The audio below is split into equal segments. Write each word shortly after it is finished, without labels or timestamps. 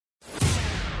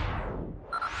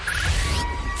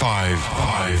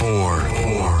5, 4,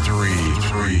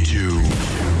 3, 2,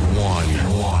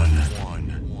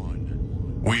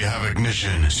 1. We have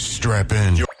ignition. Strap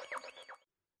in.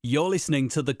 You're listening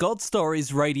to the God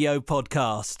Stories Radio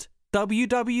podcast.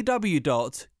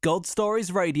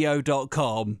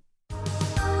 www.godstoriesradio.com.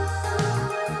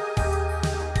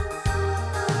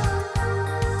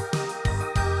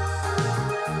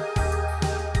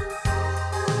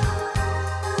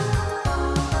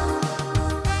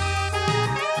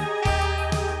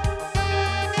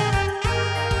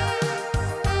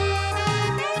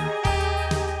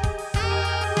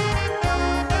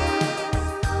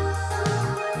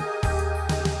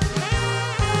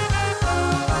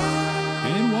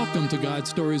 To God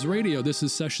Stories Radio. This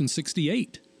is session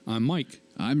 68. I'm Mike.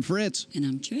 I'm Fritz. And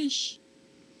I'm Trish.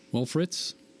 Well,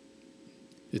 Fritz,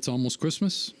 it's almost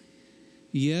Christmas.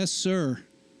 Yes, sir.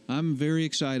 I'm very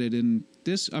excited. And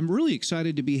I'm really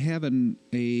excited to be having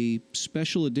a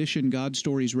special edition God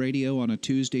Stories Radio on a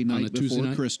Tuesday night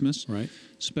before Christmas. Right.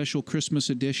 Special Christmas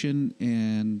edition.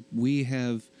 And we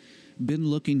have been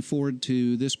looking forward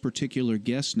to this particular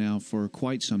guest now for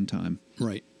quite some time.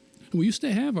 Right. We used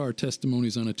to have our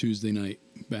testimonies on a Tuesday night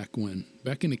back when.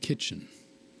 Back in the kitchen.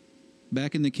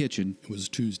 Back in the kitchen. It was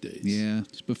Tuesdays. Yeah,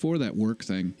 it's before that work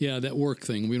thing. Yeah, that work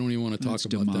thing. We don't even want to talk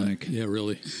about demonic. that. Yeah,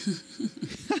 really.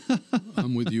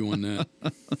 I'm with you on that.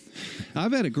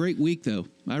 I've had a great week, though.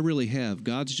 I really have.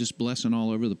 God's just blessing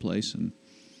all over the place. And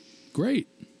great.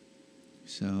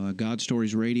 So God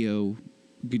Stories Radio,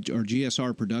 or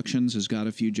GSR Productions, has got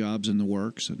a few jobs in the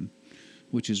works, and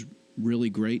which is really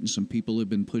great, and some people have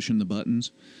been pushing the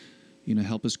buttons,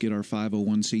 help us get our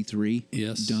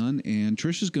 501c3 done, and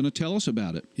Trish is going to tell us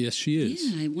about it. Yes, she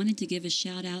is. Yeah, I wanted to give a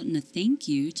shout out and a thank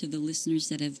you to the listeners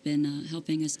that have been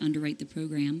helping us underwrite the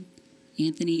program.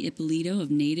 Anthony Ippolito of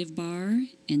Native Bar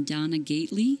and Donna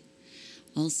Gately.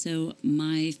 Also,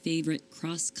 my favorite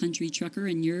cross-country trucker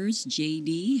and yours,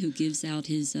 JD, who gives out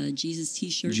his Jesus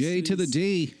T-shirts. J to the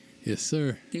D. Yes,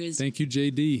 sir. Thank you,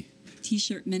 JD.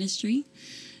 T-shirt ministry.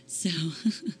 So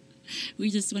we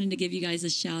just wanted to give you guys a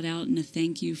shout out and a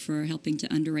thank you for helping to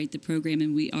underwrite the program.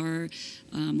 And we are,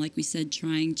 like we said,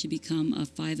 trying to become a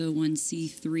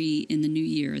 501c3 in the new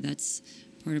year. That's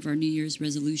part of our New Year's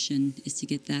resolution, is to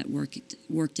get that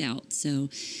worked out. So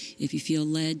if you feel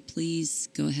led, please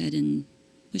go ahead and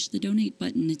push the donate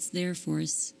button. It's there for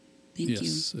us. Thank you.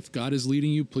 Yes, if God is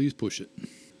leading you, please push it.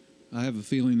 I have a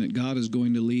feeling that God is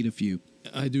going to lead a few.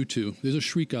 I do too. There's a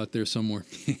shriek out there somewhere.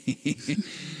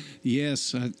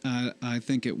 Yes, I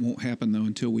think it won't happen, though,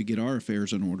 until we get our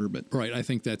affairs in order. But right, I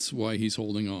think that's why he's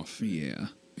holding off. Yeah,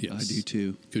 yes. I do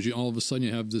too. Because all of a sudden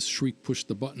you have this shriek push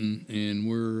the button, and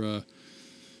we're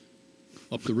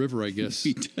up the river, I guess.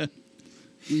 We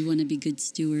want to be good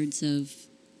stewards of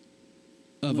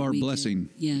our blessing.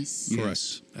 Yes.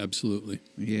 Correct. Absolutely.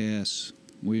 Yes.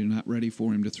 We're not ready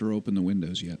for him to throw open the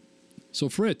windows yet. So,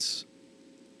 Fritz,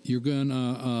 you're going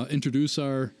to introduce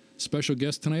our special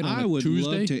guest tonight on I would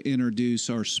Tuesday? love to introduce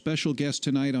our special guest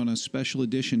tonight on a special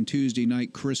edition Tuesday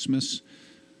night Christmas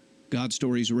God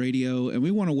Stories Radio. And we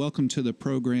want to welcome to the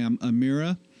program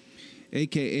Amira,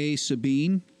 a.k.a.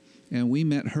 Sabine. And we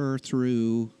met her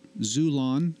through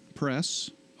Zulon Press,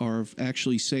 or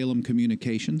actually Salem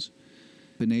Communications.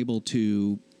 Been able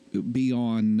to be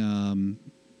on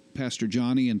Pastor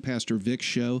Johnny and Pastor Vic's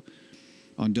show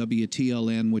on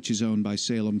WTLN, which is owned by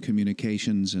Salem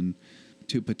Communications, and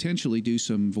to potentially do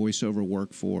some voiceover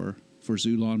work for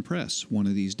Zulon Press one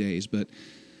of these days. But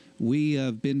we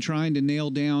have been trying to nail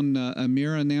down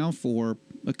Amira now for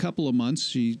a couple of months.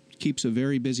 She keeps a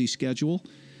very busy schedule,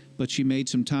 but she made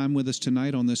some time with us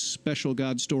tonight on this special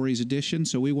God Stories edition.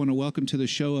 So we want to welcome to the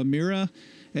show Amira,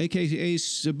 a.k.a.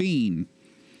 Sabine.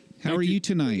 How are you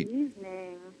tonight? Good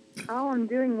evening. Oh, I'm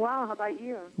doing well. How about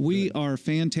you? We are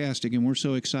fantastic, and we're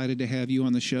so excited to have you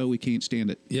on the show. We can't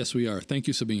stand it. Yes, we are. Thank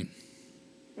you, Sabine.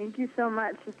 Thank you so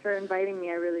much for inviting me.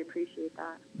 I really appreciate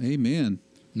that. Amen.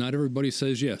 Not everybody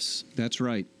says yes. That's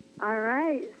right. All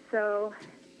right. So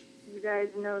you guys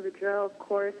know the drill. Of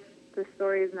course, the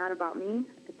story is not about me.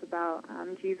 It's about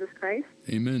Jesus Christ.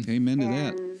 Amen. Amen to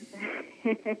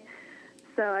that.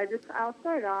 So I'll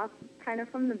start off kind of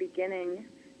from the beginning.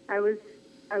 I was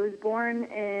born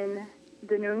in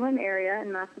the New England area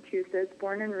in Massachusetts,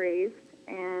 born and raised,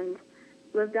 and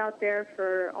lived out there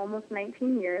for almost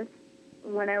 19 years.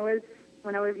 When I was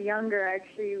younger, I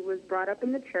actually was brought up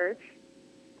in the church.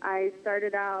 I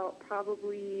started out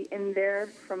probably in there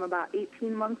from about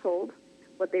 18 months old,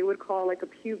 what they would call like a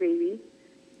pew baby.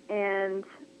 And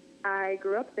I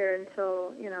grew up there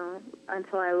until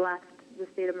I left the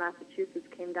state of Massachusetts,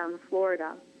 came down to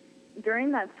Florida.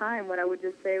 During that time, what I would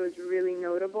just say was really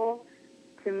notable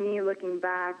to me, looking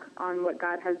back on what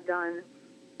God has done,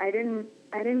 I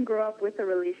didn't grow up with a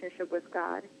relationship with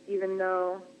God, even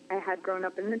though I had grown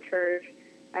up in the church.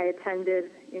 I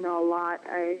attended, a lot.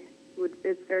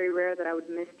 It's very rare that I would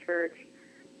miss church.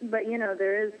 But,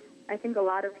 I think a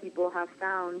lot of people have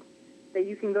found that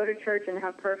you can go to church and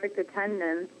have perfect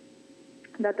attendance.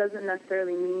 That doesn't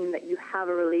necessarily mean that you have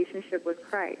a relationship with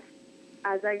Christ.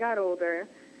 As I got older,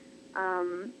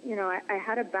 I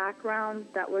had a background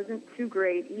that wasn't too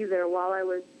great either. While I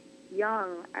was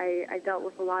young, I dealt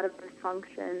with a lot of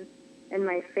dysfunction in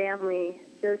my family,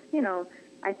 just,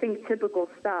 I think typical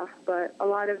stuff, but a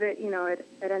lot of it,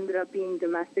 it ended up being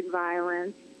domestic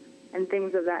violence and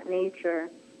things of that nature.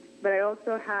 But I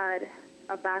also had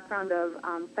a background of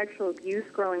sexual abuse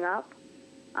growing up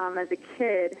as a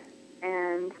kid,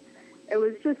 and it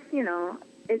was just,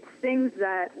 it's things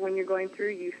that when you're going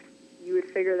through, you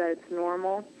would figure that it's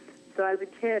normal. So as a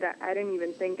kid, I didn't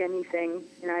even think anything,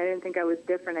 I didn't think I was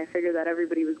different. I figured that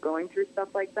everybody was going through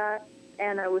stuff like that,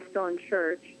 and I was still in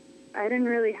church. I didn't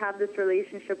really have this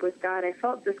relationship with God. I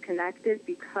felt disconnected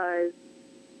because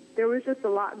there was just a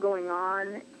lot going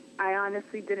on. I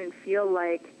honestly didn't feel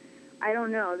like, I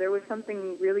don't know, there was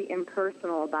something really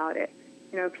impersonal about it.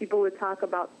 People would talk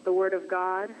about the Word of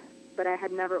God, but I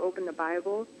had never opened the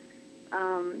Bible.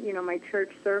 My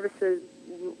church services,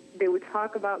 they would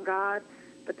talk about God,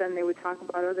 but then they would talk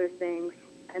about other things.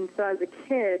 And so as a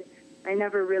kid, I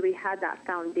never really had that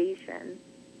foundation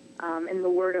in the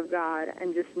Word of God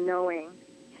and just knowing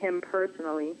Him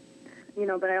personally.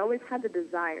 But I always had the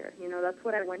desire. That's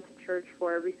what I went to church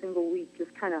for every single week,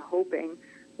 just kind of hoping,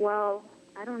 well,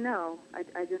 I don't know.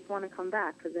 I just want to come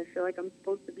back because I feel like I'm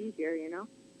supposed to be here,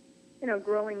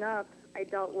 Growing up, I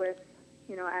dealt with,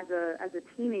 as a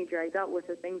teenager, I dealt with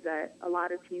the things that a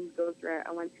lot of teens go through.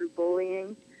 I went through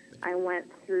bullying. I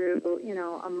went through,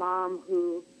 a mom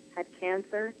who had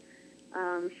cancer.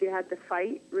 She had to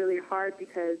fight really hard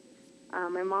because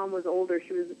my mom was older.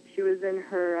 She was in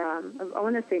her, I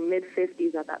want to say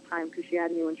mid-50s at that time because she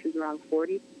had me when she was around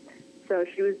 40. So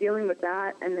she was dealing with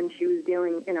that, and then she was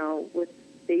dealing, with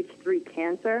stage 3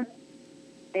 cancer.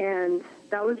 And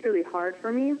that was really hard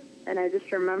for me. And I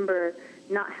just remember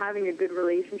not having a good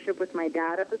relationship with my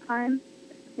dad at the time.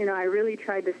 I really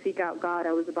tried to seek out God.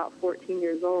 I was about 14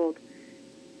 years old.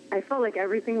 I felt like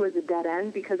everything was a dead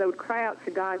end because I would cry out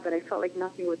to God, but I felt like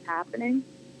nothing was happening.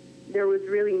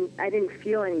 I didn't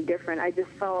feel any different. I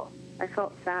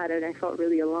felt sad, and I felt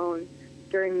really alone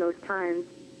during those times.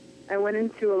 I went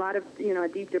into a lot of, a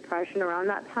deep depression around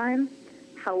that time.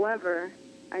 However,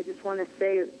 I just want to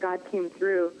say God came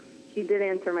through. He did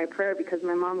answer my prayer because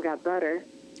my mom got better.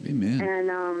 Amen.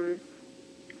 And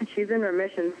she's in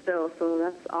remission still, so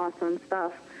that's awesome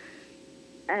stuff.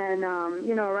 And,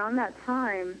 around that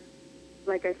time,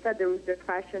 like I said, there was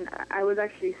depression. I was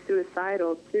actually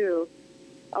suicidal, too.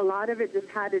 A lot of it just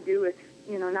had to do with,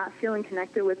 not feeling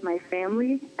connected with my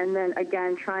family, and then,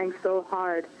 again, trying so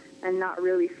hard and not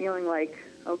really feeling like,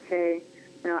 okay,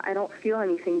 I don't feel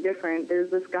anything different. There's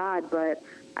this God, but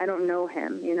I don't know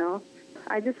Him,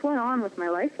 I just went on with my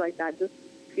life like that, just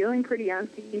feeling pretty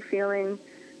empty, feeling,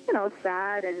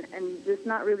 sad, and just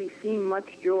not really seeing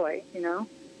much joy,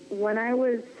 When I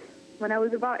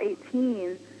was about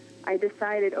 18, I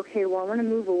decided, okay, well, I want to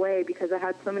move away because I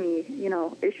had so many,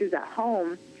 issues at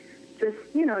home. Just,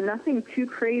 nothing too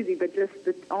crazy, but just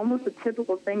almost the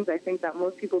typical things I think that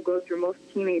most people go through, most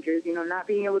teenagers, not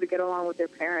being able to get along with their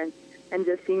parents and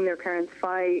just seeing their parents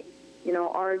fight,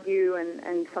 argue,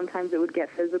 and sometimes it would get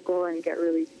physical and get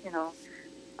really,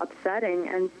 upsetting.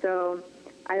 And so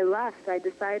I left. I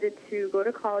decided to go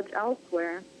to college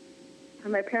elsewhere.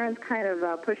 And my parents kind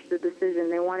of pushed the decision.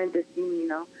 They wanted to see me,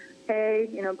 hey,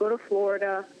 go to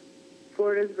Florida.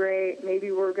 Florida's great.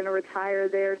 Maybe we're going to retire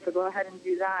there, so go ahead and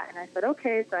do that. And I said,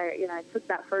 okay. So I took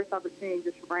that first opportunity and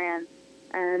just ran.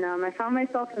 And I found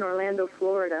myself in Orlando,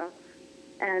 Florida,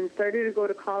 and started to go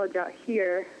to college out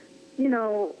here.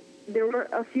 There were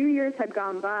a few years had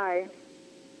gone by,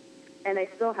 and I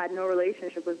still had no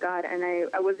relationship with God, and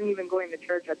I wasn't even going to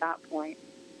church at that point.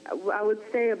 I would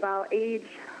say about age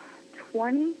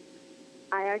 20,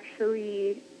 I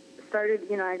actually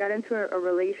started, I got into a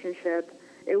relationship.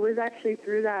 It was actually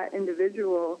through that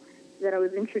individual that I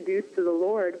was introduced to the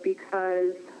Lord,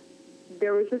 because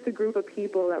there was just a group of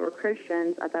people that were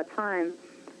Christians at that time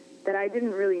that I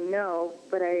didn't really know,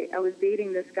 but I was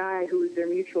dating this guy who was their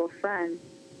mutual friend.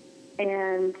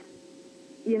 And,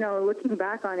 looking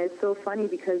back on it, it's so funny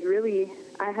because really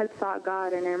I had sought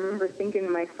God, and I remember thinking to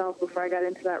myself before I got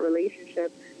into that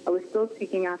relationship, I was still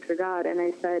seeking after God, and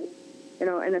I said, in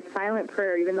a silent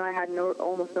prayer, even though I had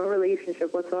almost no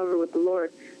relationship whatsoever with the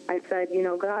Lord, I said,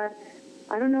 God,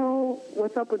 I don't know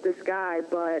what's up with this guy,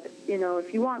 but,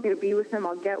 if you want me to be with him,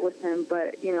 I'll get with him.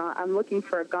 But, I'm looking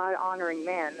for a God-honoring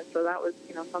man. So that was,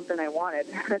 something I wanted.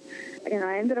 And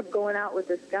I ended up going out with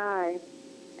this guy.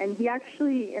 And he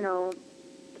actually,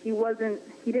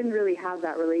 he didn't really have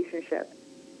that relationship.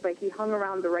 But he hung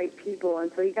around the right people.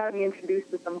 And so he got me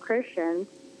introduced to some Christians.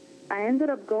 I ended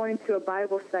up going to a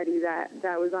Bible study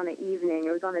that was on an evening.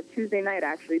 It was on a Tuesday night,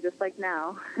 actually, just like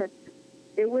now.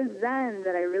 It was then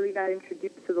that I really got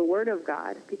introduced to the Word of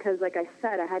God because, like I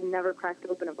said, I had never cracked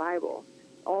open a Bible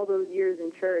all those years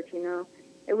in church,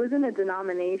 It was in a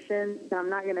denomination that I'm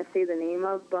not going to say the name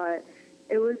of, but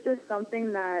it was just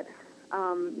something that,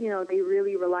 they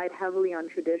really relied heavily on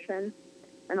tradition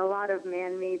and a lot of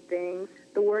man-made things.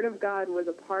 The Word of God was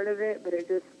a part of it, but it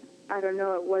just, I don't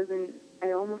know, it wasn't,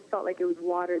 I almost felt like it was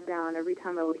watered down every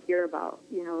time I would hear about,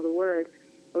 the Word.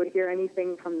 I would hear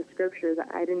anything from the scriptures.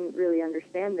 I didn't really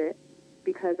understand it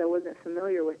because I wasn't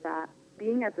familiar with that.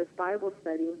 Being at this Bible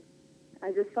study,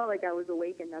 I just felt like I was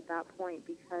awakened at that point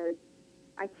because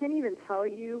I can't even tell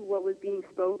you what was being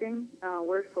spoken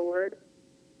word for word,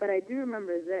 but I do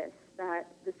remember this,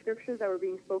 that the scriptures that were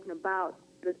being spoken about,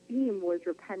 the theme was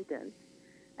repentance.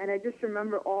 And I just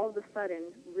remember all of a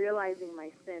sudden realizing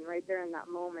my sin right there in that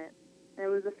moment. And it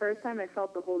was the first time I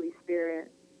felt the Holy Spirit.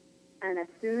 And as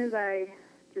soon as I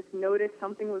just noticed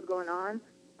something was going on,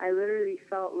 I literally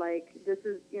felt like this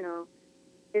is,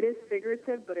 it is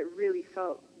figurative, but it really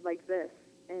felt like this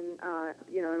in,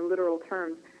 in literal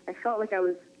terms. I felt like I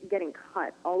was getting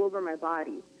cut all over my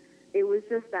body. It was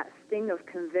just that sting of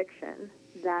conviction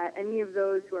that any of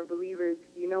those who are believers,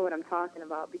 you know what I'm talking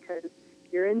about, because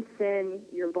you're in sin,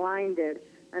 you're blinded,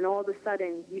 and all of a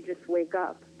sudden you just wake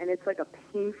up. And it's like a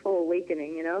painful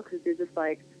awakening, because you're just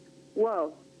like,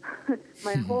 whoa.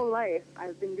 My whole life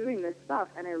I've been doing this stuff,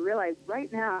 and I realize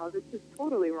right now this is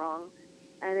totally wrong,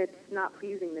 and it's not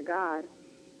pleasing to God.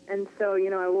 And so,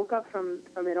 I woke up from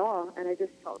it all, and I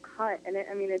just felt cut. And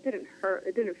it didn't hurt.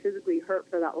 It didn't physically hurt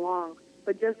for that long,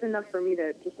 but just enough for me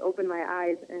to just open my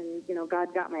eyes, and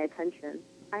God got my attention.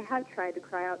 I had tried to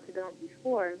cry out to God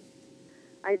before.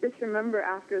 I just remember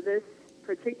after this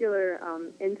particular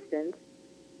instance,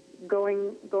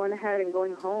 going ahead and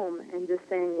going home and just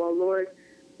saying, well, Lord,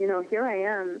 here I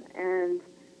am, and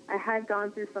I had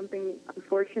gone through something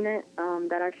unfortunate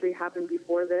that actually happened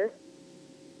before this,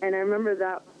 and I remember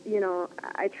that,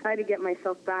 I tried to get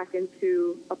myself back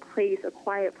into a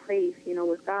quiet place,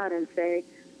 with God and say,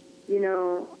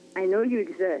 I know you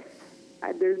exist.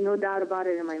 There's no doubt about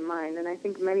it in my mind, and I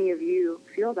think many of you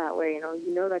feel that way,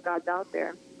 you know that God's out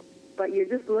there, but you're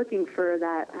just looking for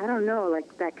that, I don't know,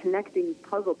 like that connecting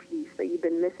puzzle piece that you've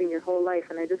been missing your whole life,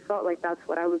 and I just felt like that's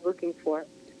what I was looking for.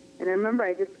 And I remember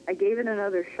I gave it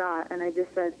another shot, and I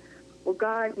just said, well,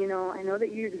 God, I know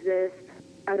that you exist.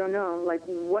 I don't know, like,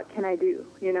 what can I do,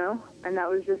 And that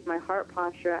was just my heart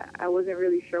posture. I wasn't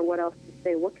really sure what else to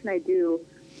say. What can I do?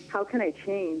 How can I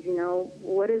change,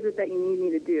 What is it that you need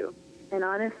me to do? And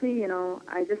honestly,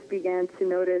 I just began to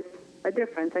notice a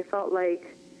difference. I felt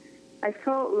like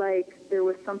there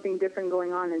was something different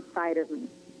going on inside of me.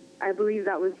 I believe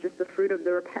that was just the fruit of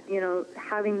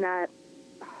having that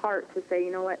heart to say,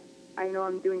 you know what, I know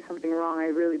I'm doing something wrong. I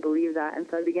really believe that. And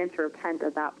so I began to repent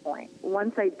at that point.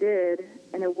 Once I did,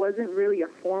 and it wasn't really a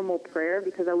formal prayer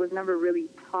because I was never really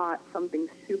taught something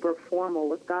super formal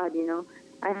with God,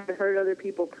 I had heard other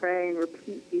people pray and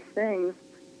repeat these things,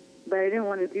 but I didn't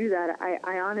want to do that.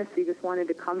 I honestly just wanted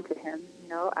to come to him,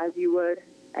 as you would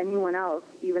anyone else,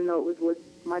 even though it was with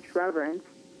much reverence.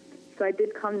 So I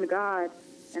did come to God,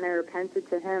 and I repented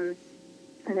to him,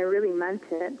 and I really meant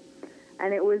it.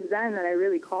 And it was then that I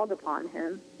really called upon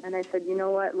him. And I said, you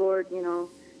know what, Lord,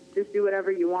 just do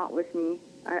whatever you want with me.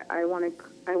 I want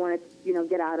to,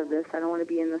 get out of this. I don't want to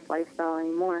be in this lifestyle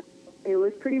anymore. It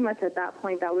was pretty much at that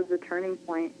point, that was the turning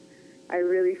point. I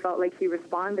really felt like he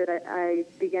responded. I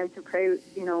began to pray,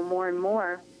 more and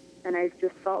more. And I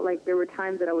just felt like there were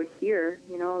times that I would hear,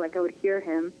 like I would hear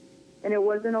him. And it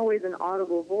wasn't always an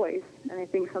audible voice. And I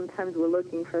think sometimes we're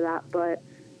looking for that. But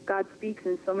God speaks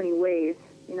in so many ways.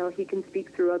 He can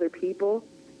speak through other people.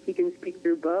 He can speak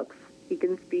through books. He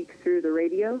can speak through the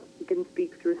radio. He can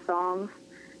speak through songs.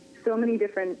 So many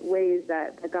different ways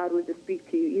that God would just speak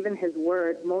to you, even his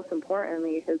word, most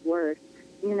importantly, his word.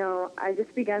 I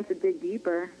just began to dig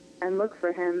deeper and look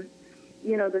for him.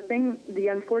 The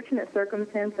unfortunate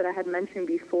circumstance that I had mentioned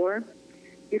before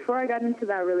I got into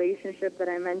that relationship that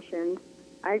I mentioned,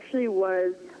 I actually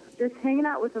was just hanging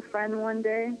out with a friend one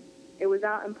day. It was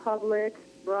out in public,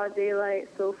 broad daylight,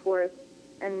 so forth,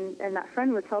 and that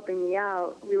friend was helping me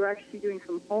out. We were actually doing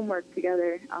some homework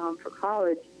together for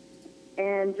college,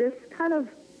 and just kind of,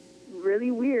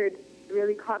 really weird,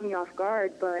 really caught me off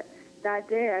guard. But that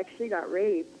day I actually got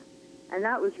raped. And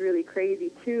that was really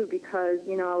crazy too, because,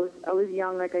 you know, I was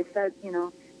young, like I said, you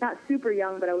know, not super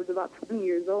young, but I was about 20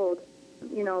 years old.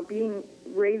 You know, being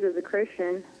raised as a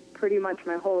Christian pretty much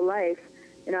my whole life,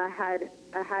 you know,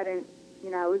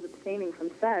 I was abstaining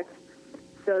from sex.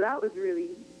 So that was really,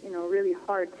 you know, really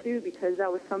hard too, because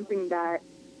that was something that,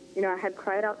 you know, I had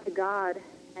cried out to God,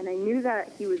 and I knew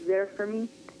that he was there for me,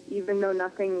 even though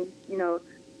nothing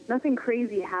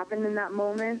crazy happened in that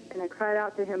moment. And I cried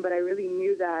out to him, but I really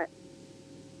knew that,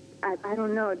 I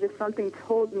don't know, just something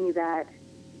told me that,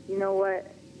 you know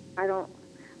what,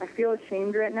 I feel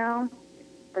ashamed right now,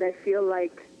 but I feel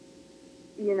like,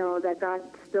 you know, that God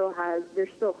there's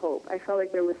still hope. I felt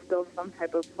like there was still some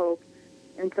type of hope.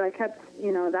 And so I kept,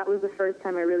 you know, that was the first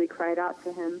time I really cried out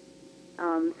to him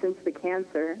since the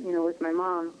cancer, you know, with my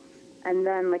mom. And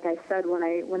then, like I said, when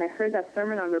I heard that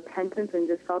sermon on repentance and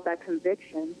just felt that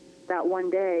conviction, that one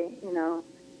day, you know,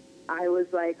 I was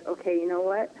like, okay, you know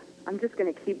what? I'm just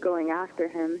going to keep going after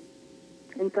him.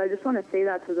 And so I just want to say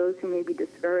that to those who may be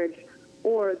discouraged,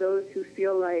 or those who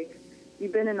feel like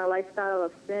you've been in a lifestyle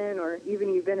of sin, or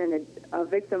even you've been a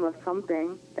victim of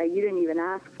something that you didn't even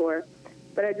ask for.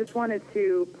 But I just wanted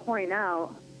to point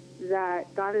out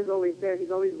that God is always there.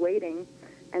 He's always waiting,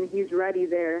 and he's ready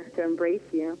there to embrace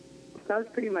you. So that was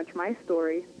pretty much my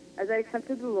story. As I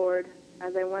accepted the Lord,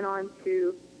 as I went on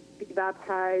to be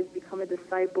baptized, become a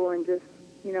disciple, and just,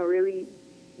 you know, really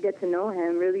get to know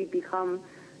him, really become,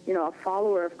 you know, a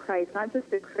follower of Christ, not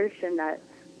just a Christian that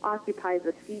occupies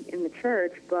a seat in the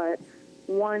church, but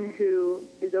one who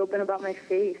is open about my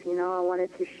faith. You know, I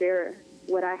wanted to share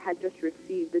what I had just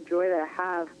received, the joy that I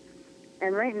have.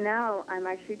 And right now, I'm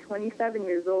actually 27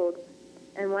 years old.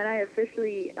 And when I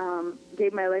officially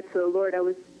gave my life to the Lord, I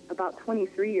was about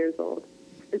 23 years old.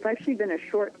 It's actually been a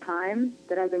short time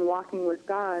that I've been walking with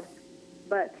God.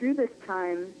 But through this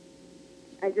time,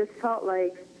 I just felt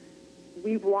like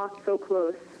we've walked so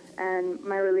close. And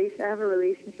I have a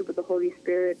relationship with the Holy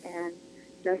Spirit, and,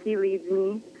 you know, he leads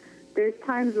me. There's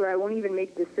times where I won't even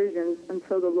make decisions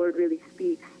until the Lord really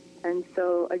speaks. And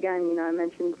so, again, you know, I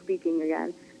mentioned speaking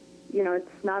again. You know,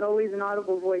 it's not always an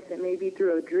audible voice. It may be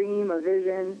through a dream, a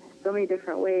vision, so many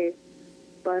different ways.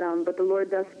 But the Lord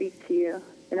does speak to you.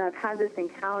 You know, I've had this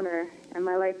encounter, and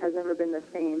my life has never been the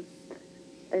same.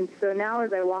 And so now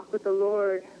as I walk with the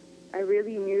Lord, I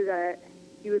really knew that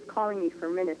he was calling me for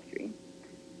ministry.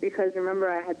 Because remember,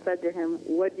 I had said to him,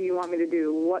 what do you want me to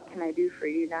do? What can I do for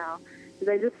you now? Because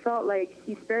I just felt like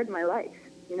he spared my life.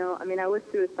 You know, I mean, I was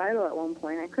suicidal at one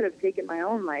point. I could have taken my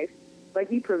own life, but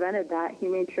he prevented that. He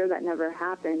made sure that never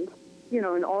happened. You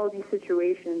know, in all of these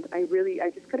situations, I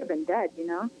just could have been dead, you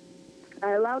know.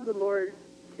 I allowed the Lord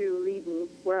to lead me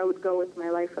where I would go with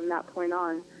my life from that point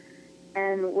on.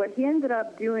 And what he ended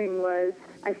up doing was,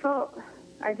 I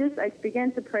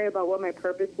began to pray about what my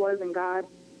purpose was in God.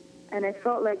 And I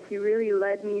felt like he really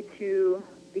led me to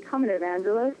become an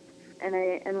evangelist.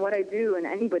 And what I do, and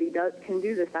anybody can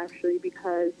do this actually,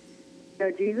 because, you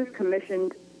know, Jesus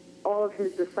commissioned all of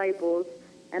his disciples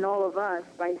and all of us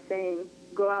by saying,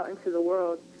 go out into the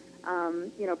world,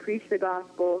 you know, preach the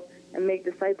gospel and make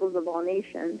disciples of all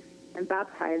nations and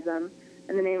baptize them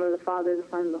in the name of the Father, the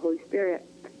Son, and the Holy Spirit.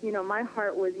 You know, my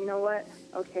heart was, you know what,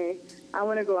 okay, I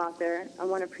want to go out there. I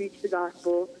want to preach the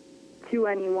gospel to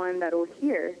anyone that will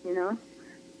hear, you know.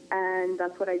 And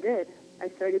that's what I did. I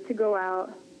started to go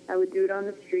out. I would do it on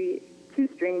the street to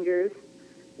strangers.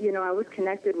 You know, I was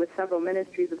connected with several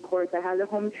ministries, of course. I had a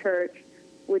home church,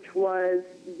 which was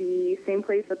the same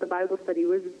place that the Bible study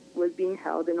was being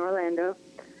held in Orlando.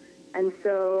 And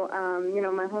so, you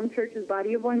know, my home church is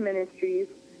Body of One Ministries,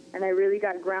 and I really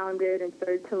got grounded and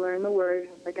started to learn the Word,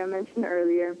 like I mentioned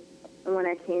earlier. And when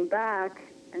I came back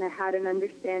and I had an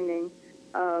understanding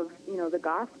of, you know, the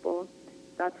gospel,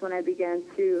 that's when I began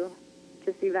to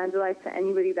just evangelize to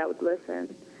anybody that would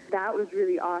listen. That was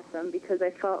really awesome because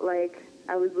I felt like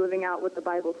I was living out what the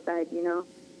Bible said, you know.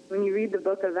 When you read the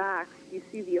book of Acts, you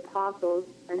see the apostles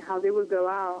and how they would go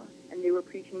out and they were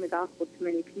preaching the gospel to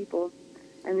many people,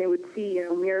 and they would see, you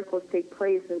know, miracles take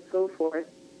place and so forth.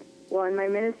 Well, in my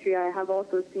ministry, I have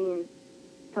also seen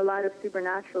a lot of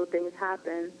supernatural things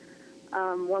happen.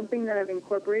 One thing that I've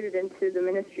incorporated into the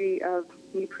ministry of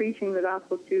me preaching the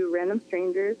gospel to random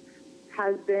strangers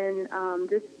has been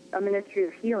just a ministry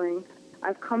of healing.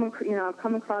 I've come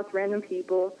across random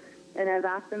people, and I've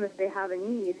asked them if they have a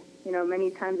need. You know,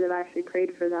 many times I've actually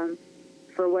prayed for them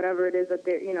for whatever it is that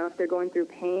they're, you know, if they're going through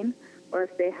pain or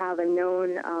if they have a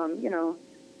known, you know,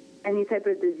 any type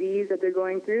of disease that they're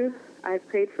going through. I've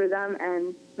prayed for them,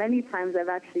 and many times I've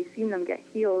actually seen them get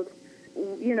healed.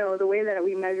 you know, the way that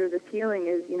we measure this healing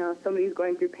is, you know, if somebody's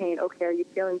going through pain, okay, are you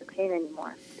feeling the pain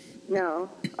anymore? No.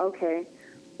 Okay.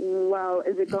 Well,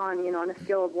 is it gone? You know, on a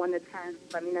scale of 1 to 10,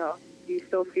 let me know. Do you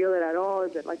still feel it at all?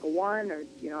 Is it like a 1, or,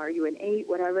 you know, are you an 8,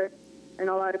 whatever? And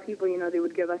a lot of people, you know, they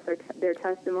would give us their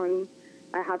testimony.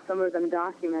 I have some of them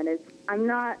documented. I'm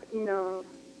not, you know,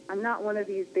 I'm not one of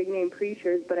these big-name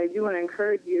preachers, but I do want to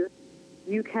encourage you.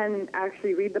 You can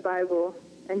actually read the Bible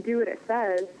and do what it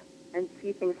says and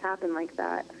see things happen like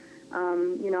that.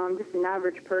 You know, I'm just an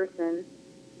average person,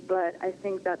 but I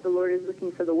think that the Lord is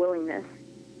looking for the willingness.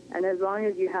 And as long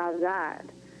as you have that,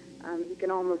 you can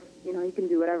almost, you know, you can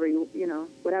do whatever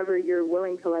whatever you're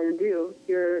willing to let Him do.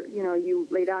 You know, you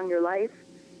lay down your life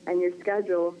and your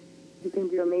schedule, He can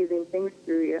do amazing things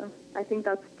through you. I think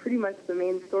that's pretty much the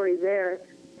main story there.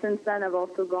 Since then, I've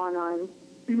also gone on,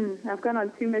 I've gone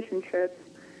on 2 mission trips.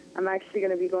 I'm actually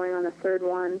going to be going on a 3rd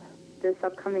one this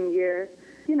upcoming year.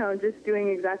 You know, just doing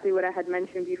exactly what I had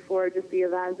mentioned before, just the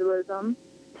evangelism,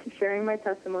 sharing my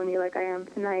testimony like I am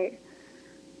tonight.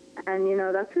 And, you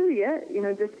know, that's really it. You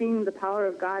know, just seeing the power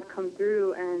of God come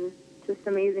through and just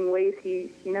amazing ways.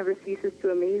 He never ceases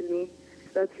to amaze me.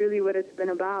 That's really what it's been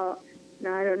about.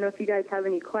 Now, I don't know if you guys have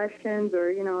any questions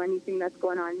or, you know, anything that's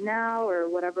going on now or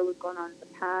whatever was going on in the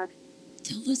past.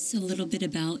 Tell us a little bit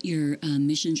about your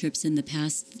mission trips in the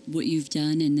past, what you've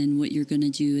done, and then what you're going to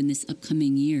do in this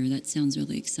upcoming year. That sounds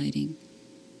really exciting.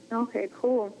 Okay,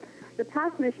 cool. The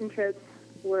past mission trips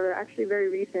were actually very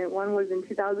recent. One was in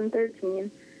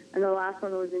 2013, and the last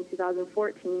one was in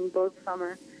 2014, both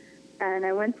summer. And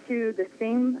I went to the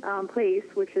same place,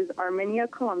 which is Armenia,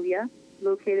 Colombia,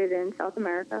 located in South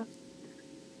America.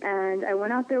 And I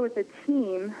went out there with a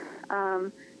team.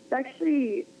 It's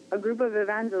actually a group of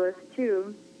evangelists,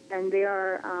 too, and they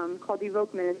are called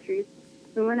Evoke Ministries.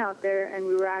 We went out there, and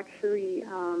we were actually,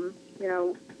 you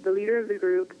know, the leader of the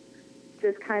group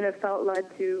just kind of felt led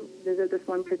to visit this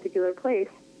one particular place.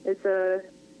 It's a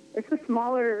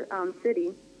smaller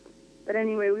city. But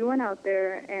anyway, we went out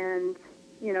there, and,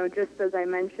 you know, just as I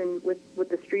mentioned with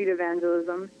the street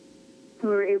evangelism, we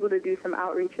were able to do some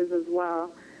outreaches as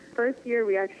well. First year,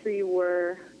 we actually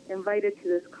were invited to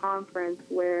this conference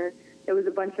where there was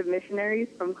a bunch of missionaries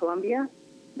from Colombia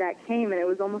that came, and it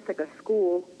was almost like a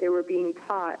school. They were being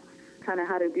taught kind of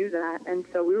how to do that, and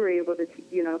so we were able to,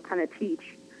 you know, kind of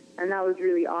teach, and that was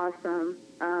really awesome.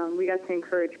 We got to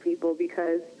encourage people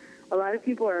because a lot of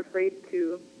people are afraid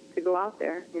to go out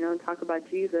there, you know, and talk about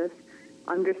Jesus,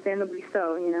 understandably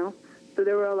so, you know. So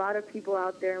there were a lot of people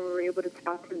out there, and we were able to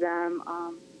talk to them.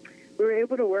 We were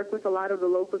able to work with a lot of the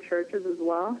local churches as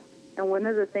well. And one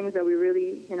of the things that we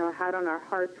really, you know, had on our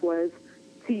hearts was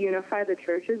to unify the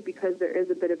churches because there is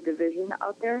a bit of division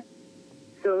out there.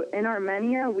 So in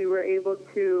Armenia, we were able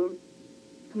to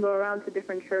go around to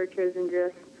different churches and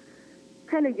just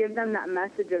kind of give them that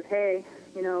message of, hey,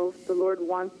 you know, the Lord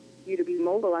wants you to be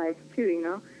mobilized too, you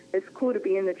know. It's cool to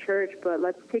be in the church, but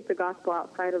let's take the gospel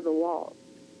outside of the walls.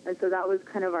 And so that was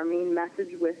kind of our main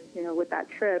message with, you know, with that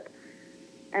trip.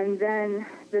 And then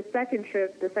the second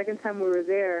trip, the second time we were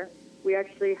there, we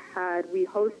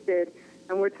hosted,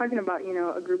 and we're talking about, you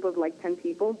know, a group of like 10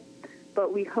 people,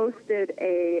 but we hosted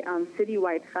a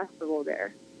citywide festival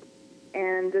there.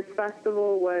 And this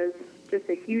festival was just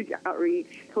a huge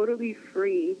outreach, totally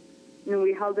free. And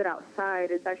we held it outside.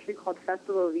 It's actually called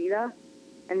Festival Vida,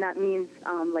 and that means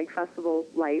like festival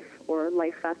life or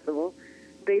life festival.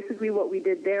 Basically what we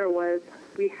did there was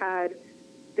we had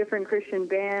different Christian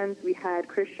bands, we had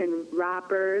Christian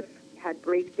rappers, we had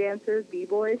break dancers,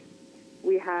 b-boys,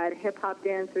 we had hip-hop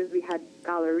dancers, we had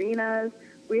ballerinas,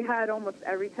 we had almost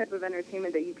every type of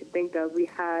entertainment that you could think of. We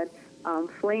had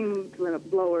flame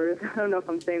blowers, I don't know if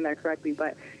I'm saying that correctly,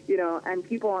 but, you know, and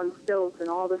people on stilts and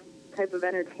all this type of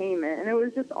entertainment. And it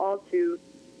was just all to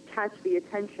catch the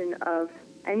attention of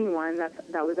anyone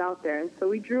that was out there. And so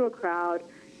we drew a crowd,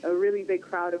 a really big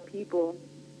crowd of people,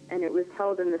 and it was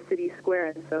held in the city square.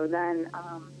 And so then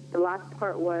the last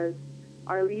part was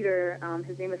our leader,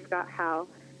 his name is Scott Howe.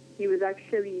 He was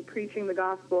actually preaching the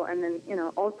gospel, and then, you know,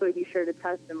 also he shared a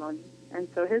testimony. And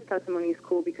so his testimony is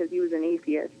cool because he was an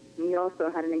atheist, and he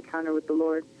also had an encounter with the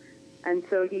Lord. And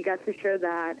so he got to share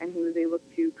that, and he was able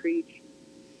to preach.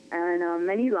 And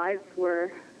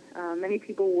many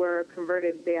people were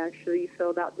converted. They actually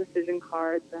filled out decision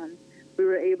cards, and we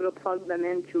were able to plug them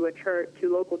into a church,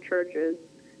 to local churches.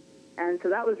 And so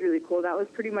that was really cool. That was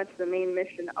pretty much the main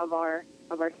mission of our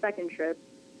second trip.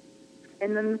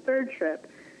 And then the third trip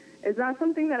is not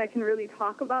something that I can really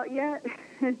talk about yet,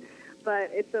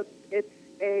 but it's going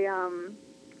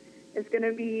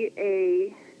to be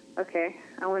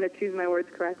I want to choose my words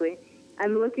correctly.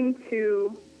 I'm looking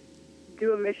to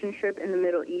do a mission trip in the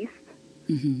Middle East.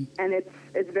 And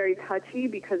it's very touchy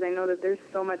because I know that there's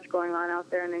so much going on out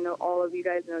there, and I know all of you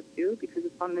guys know too because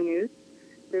it's on the news.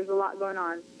 There's a lot going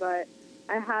on, but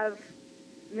I have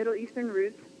Middle Eastern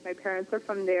roots. My parents are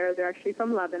from there. They're actually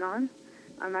from Lebanon.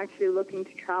 I'm actually looking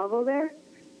to travel there,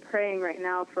 praying right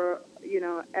now for,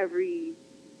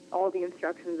 all the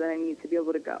instructions that I need to be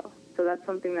able to go. So that's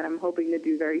something that I'm hoping to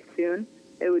do very soon.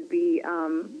 It would be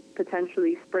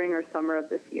potentially spring or summer of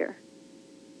this year.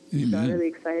 Amen. So I'm really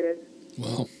excited.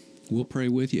 Wow. We'll pray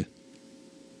with you.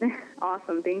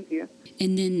 Awesome. Thank you.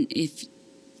 And then if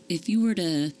you were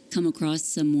to come across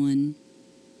someone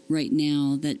right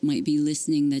now that might be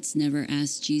listening that's never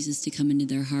asked Jesus to come into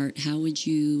their heart, how would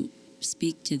you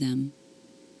speak to them?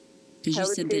 Because you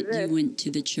said that you went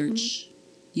to the church.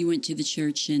 You went to the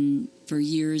church and for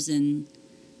years and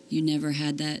you never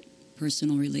had that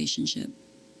personal relationship.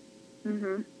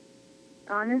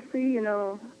 Honestly,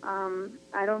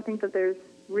 I don't think that there's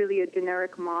really a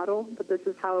generic model, but this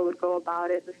is how I would go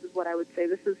about it. This is what I would say.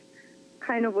 This is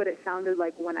kind of what it sounded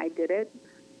like when I did it.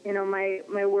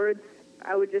 My words,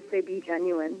 I would just say be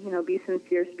genuine, be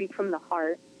sincere, speak from the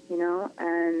heart,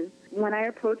 and when I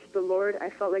approached the Lord, I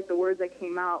felt like the words that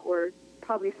came out were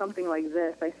probably something like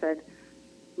this. I said,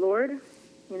 Lord,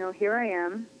 here I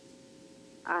am.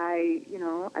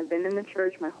 I've been in the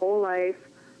church my whole life,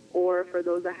 or for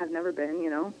those that have never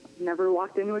been, never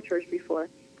walked into a church before.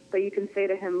 But you can say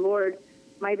to him, Lord,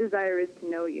 my desire is to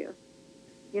know you.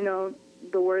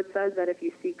 The word says that if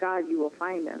you seek God, you will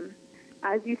find him.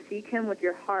 As you seek him with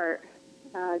your heart,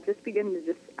 just begin to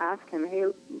just ask him, hey,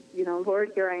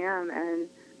 Lord, here I am, and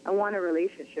I want a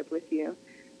relationship with you.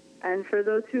 And for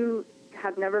those who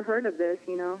have never heard of this,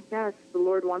 yes, the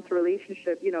Lord wants a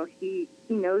relationship. He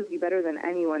knows you better than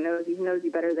anyone knows. He knows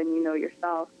you better than you know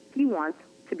yourself. He wants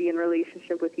to be in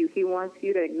relationship with you. He wants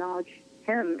you to acknowledge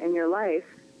him in your life.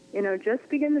 Just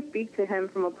begin to speak to him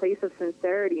from a place of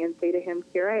sincerity and say to him,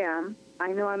 here I am.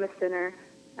 I know I'm a sinner,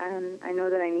 and I know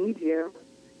that I need you.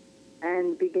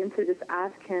 And begin to just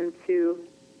ask him to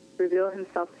reveal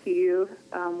himself to you,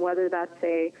 whether that's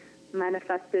a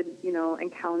manifested,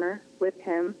 encounter with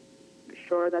him.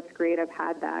 Sure, that's great. I've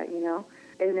had that,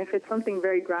 And if it's something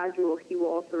very gradual, he will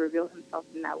also reveal himself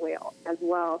in that way as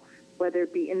well, whether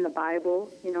it be in the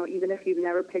Bible, even if you've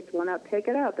never picked one up, pick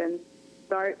it up and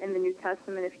start in the New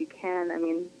Testament if you can. I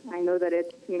mean, I know that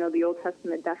it's, the Old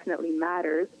Testament definitely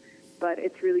matters, but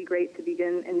it's really great to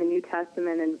begin in the New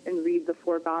Testament and read the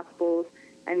 4 Gospels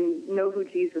and know who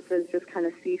Jesus is, just kind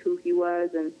of see who he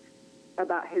was and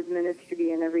about his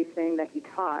ministry and everything that he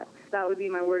taught. That would be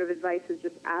my word of advice, is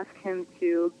just ask him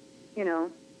to,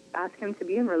 ask him to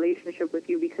be in relationship with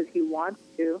you because he wants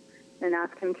to, and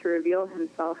ask him to reveal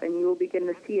himself, and you will begin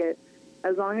to see it.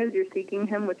 As long as you're seeking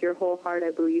him with your whole heart, I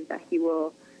believe that he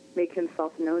will make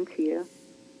himself known to you.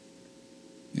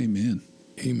 Amen.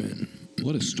 Amen.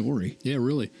 What a story. Yeah,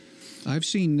 really. I've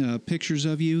seen pictures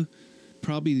of you.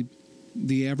 Probably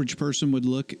the average person would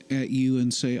look at you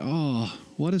and say, oh,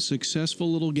 what a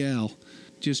successful little gal.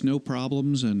 Just no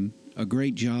problems and a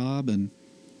great job. And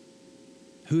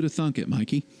who'd have thunk it,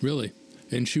 Mikey? Really.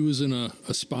 And she was in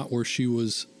a spot where she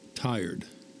was tired.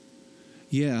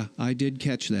 Yeah, I did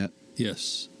catch that.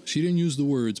 Yes. She didn't use the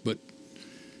words, but...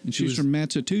 And she's from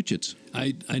Massachusetts.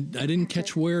 I didn't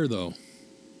catch where, though.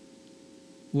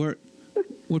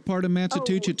 What part of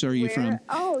Massachusetts are you from?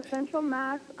 Oh, Central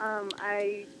Mass.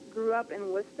 I grew up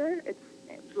in Worcester. It's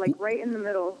like right in the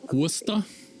middle. Worcester?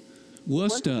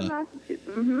 Worcester. Massachusetts.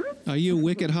 Mm-hmm. Are you a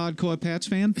wicked hardcore Pats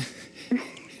fan?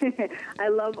 I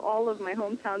love all of my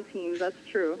hometown teams. That's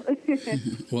true.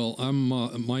 Well, I'm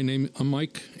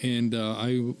Mike, and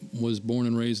I was born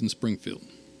and raised in Springfield.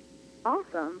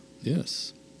 Awesome.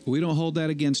 Yes. We don't hold that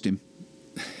against him.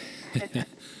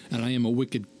 And I am a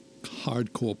wicked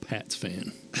hardcore Pats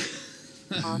fan.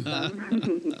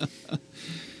 Awesome.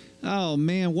 Oh,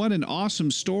 man, what an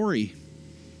awesome story.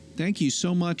 Thank you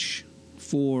so much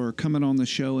for coming on the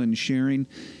show and sharing.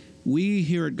 We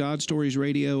here at God Stories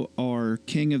Radio are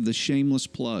king of the shameless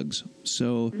plugs.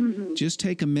 So just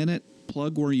take a minute,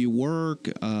 plug where you work,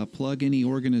 plug any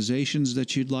organizations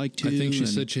that you'd like to. I think she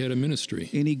said she had a ministry.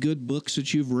 Any good books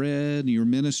that you've read, your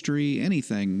ministry,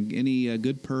 anything, any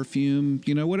good perfume,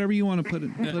 whatever you want to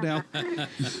put out,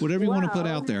 whatever you want to put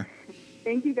out there.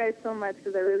 Thank you guys so much,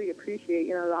 because I really appreciate,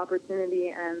 the opportunity,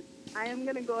 and I am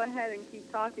going to go ahead and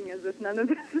keep talking as if none of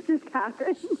this just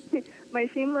happened. My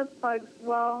shameless plugs,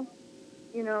 well,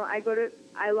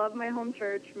 I love my home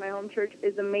church. My home church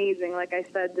is amazing. Like I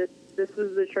said, this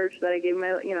was the church that I gave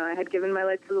I had given my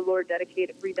life to the Lord,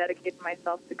 rededicated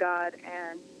myself to God,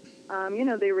 and,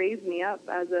 they raised me up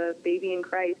as a baby in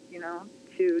Christ,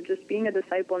 to just being a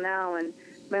disciple now. And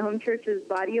my home church is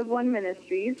Body of One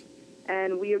Ministries,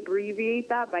 and we abbreviate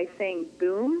that by saying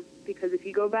BOOM, because if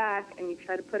you go back and you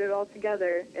try to put it all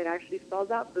together, it actually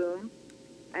spells out BOOM.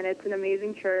 And it's an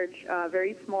amazing church,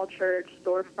 very small church,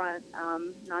 storefront,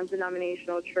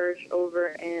 non-denominational church over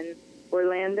in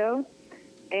Orlando.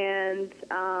 And,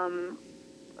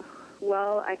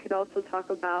 well, I could also talk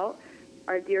about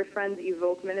our dear friends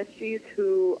Evoke Ministries,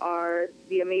 who are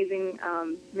the amazing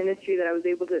ministry that I was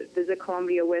able to visit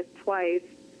Colombia with twice.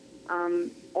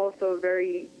 Also a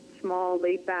very small,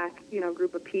 laid-back,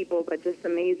 group of people, but just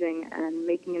amazing and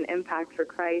making an impact for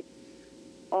Christ.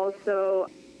 Also,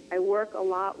 I work a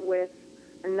lot with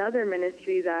another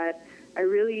ministry that I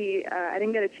really, I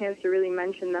didn't get a chance to really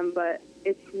mention them, but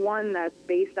it's one that's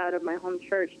based out of my home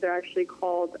church. They're actually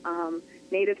called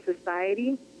Native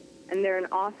Society, and they're an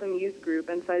awesome youth group.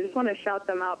 And so I just want to shout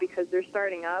them out because they're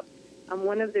starting up. I'm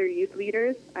one of their youth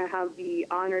leaders. I have the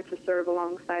honor to serve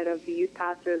alongside of the youth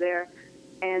pastor there,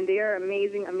 and they are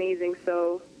amazing, amazing.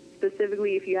 So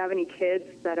specifically, if you have any kids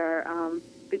that are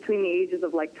between the ages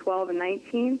of like 12 and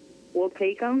 19, we'll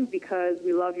take them because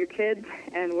we love your kids,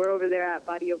 and we're over there at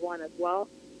Body of One as well.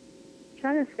 I'm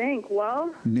trying to think.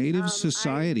 Well, Native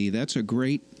Society. That's a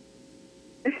great.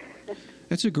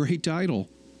 That's a great title.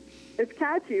 It's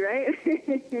catchy,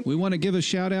 right? We want to give a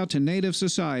shout out to Native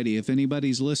Society. If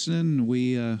anybody's listening,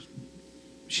 we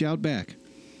shout back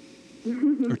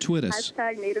or tweet us.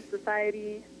 Hashtag Native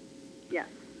Society. Yes.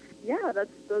 Yeah,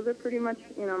 those are pretty much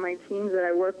my teams that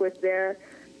I work with there.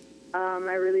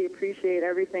 I really appreciate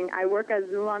everything. I work at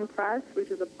Zulon Press, which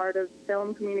is a part of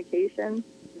Film Communications.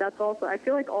 That's also, I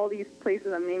feel like all these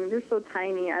places I'm naming, they're so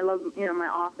tiny. I love, my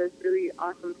office, really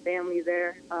awesome family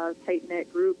there,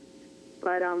 tight-knit group.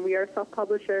 But we are a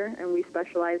self-publisher, and we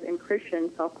specialize in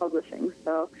Christian self-publishing.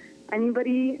 So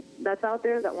anybody that's out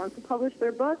there that wants to publish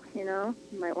their book, you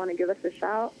might want to give us a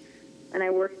shout. And I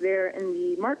work there in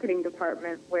the marketing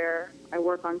department where I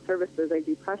work on services. I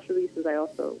do press releases. I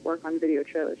also work on video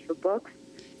trailers for books.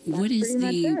 What is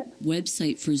the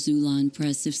website for Zulon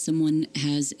Press if someone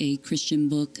has a Christian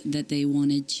book that they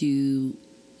wanted to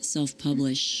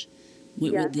self-publish?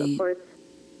 Yes, of course.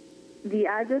 The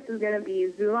address is going to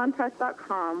be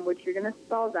zulonpress.com, which you're going to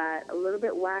spell that a little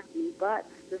bit wacky, but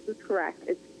this is correct.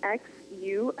 It's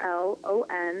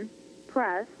XULON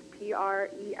Press,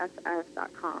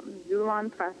 PRESS.com.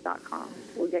 zulonpress.com.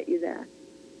 We'll get you there.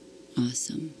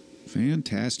 Awesome.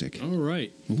 Fantastic. All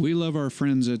right. We love our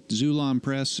friends at Zulon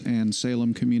Press and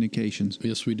Salem Communications.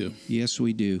 Yes, we do. Yes,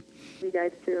 we do. You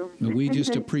guys too. We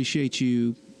just appreciate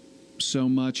you so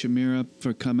much, Amira,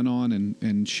 for coming on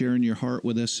and sharing your heart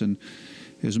with us. And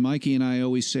as Mikey and I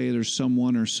always say, there's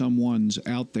someone or someones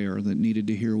out there that needed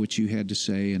to hear what you had to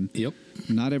say. And Yep.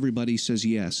 Not everybody says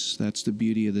yes. That's the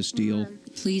beauty of this deal.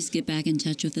 Please get back in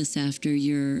touch with us after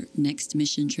your next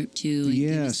mission trip, too, and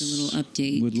give us a little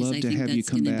update. We'd love to have you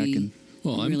come back.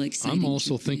 Well, really exciting. I'm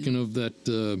also thinking of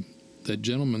that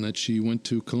gentleman that she went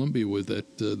to Columbia with,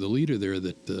 that the leader there,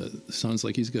 that sounds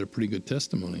like he's got a pretty good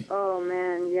testimony. Oh,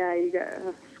 man,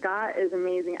 yeah, Scott is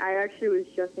amazing. I actually was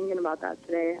just thinking about that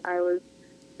today. I was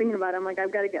thinking about it. I'm like,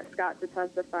 I've got to get Scott to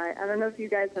testify. I don't know if you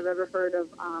guys have ever heard of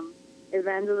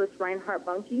Evangelist Reinhard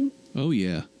Bonnke. Oh,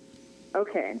 yeah.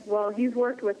 Okay, well, he's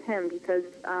worked with him because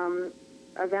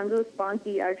Evangelist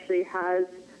Bonnke actually has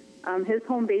his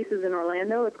home base is in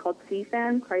Orlando. It's called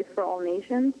CFAN, Christ for All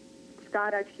Nations.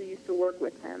 Scott actually used to work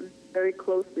with him very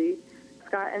closely.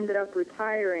 Scott ended up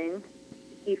retiring.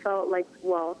 He felt like,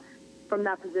 well, from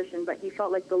that position, but he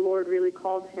felt like the Lord really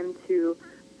called him to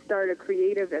start a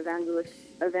creative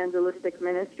evangelistic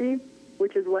ministry,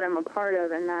 which is what I'm a part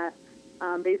of, and that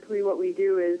basically what we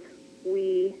do is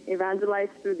we evangelize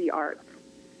through the arts.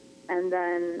 And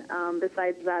then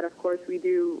besides that, of course, we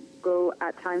do go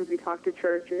at times, we talk to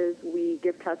churches, we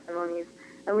give testimonies,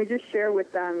 and we just share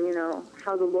with them,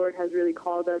 how the Lord has really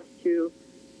called us to,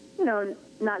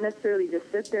 not necessarily just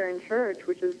sit there in church,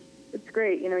 which is, it's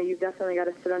great. You've definitely got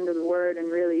to sit under the Word and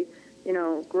really,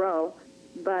 grow.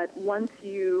 But once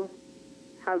you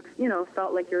have,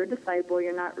 felt like you're a disciple,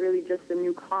 you're not really just a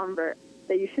new convert,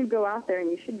 that you should go out there and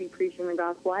you should be preaching the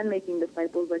gospel and making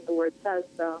disciples like the Word says.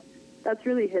 So that's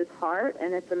really his heart,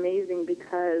 and it's amazing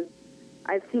because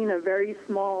I've seen a very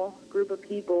small group of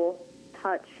people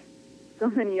touch so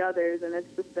many others, and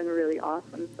it's just been really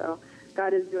awesome. So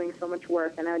God is doing so much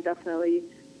work, and I would definitely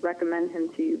recommend him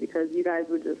to you because you guys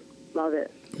would just love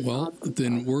it. Well,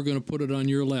 then we're going to put it on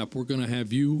your lap. We're going to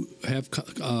have you have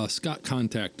Scott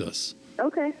contact us.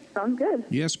 Okay, sounds good.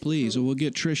 Yes, please. We'll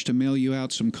get Trish to mail you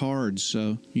out some cards.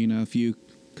 So, if you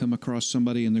come across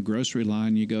somebody in the grocery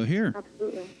line, you go, here,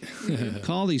 Absolutely.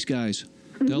 call these guys.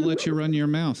 They'll let you run your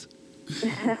mouth.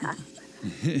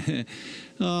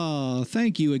 Oh,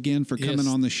 thank you again for coming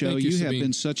on the show. Thank you, You have Sabine.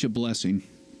 been such a blessing.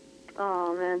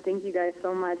 Oh man, thank you guys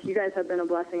so much. You guys have been a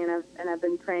blessing, and I've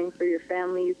been praying for your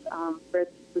families,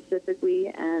 Fritz specifically,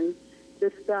 and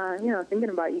just thinking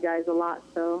about you guys a lot.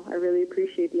 So I really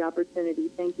appreciate the opportunity.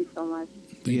 Thank you so much.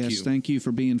 Thank you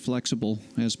for being flexible.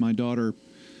 As my daughter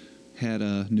had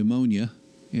pneumonia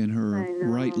in her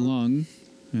right lung,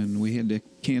 and we had to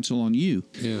cancel on you.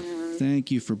 Yeah.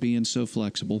 Thank you for being so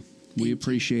flexible. We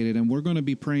appreciate it, and we're going to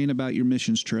be praying about your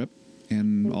missions trip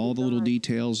and all the little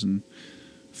details, and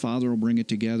Father will bring it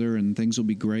together, and things will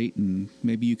be great, and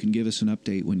maybe you can give us an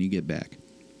update when you get back.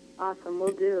 Awesome,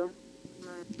 we'll do.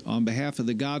 On behalf of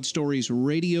the God Stories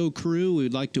radio crew,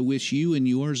 we'd like to wish you and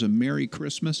yours a Merry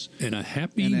Christmas. And a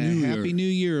Happy and New a Year. Happy New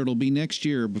Year. It'll be next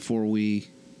year before we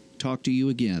talk to you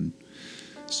again.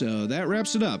 So that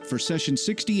wraps it up for session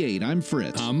 68. I'm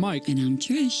Fritz. I'm Mike. And I'm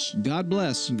Trish. God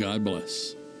bless. God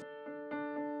bless.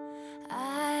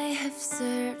 I have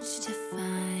searched to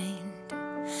find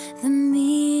the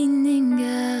meaning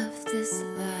of this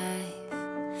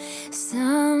life,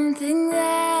 something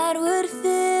that would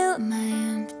fill my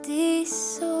empty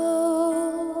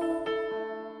soul.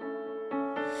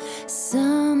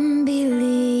 Some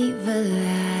believe a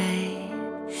lie,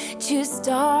 choose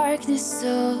darkness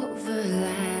over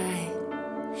light,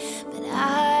 but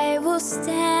I will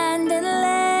stand and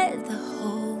let the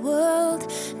whole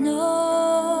world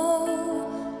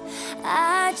know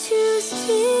I choose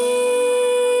Jesus.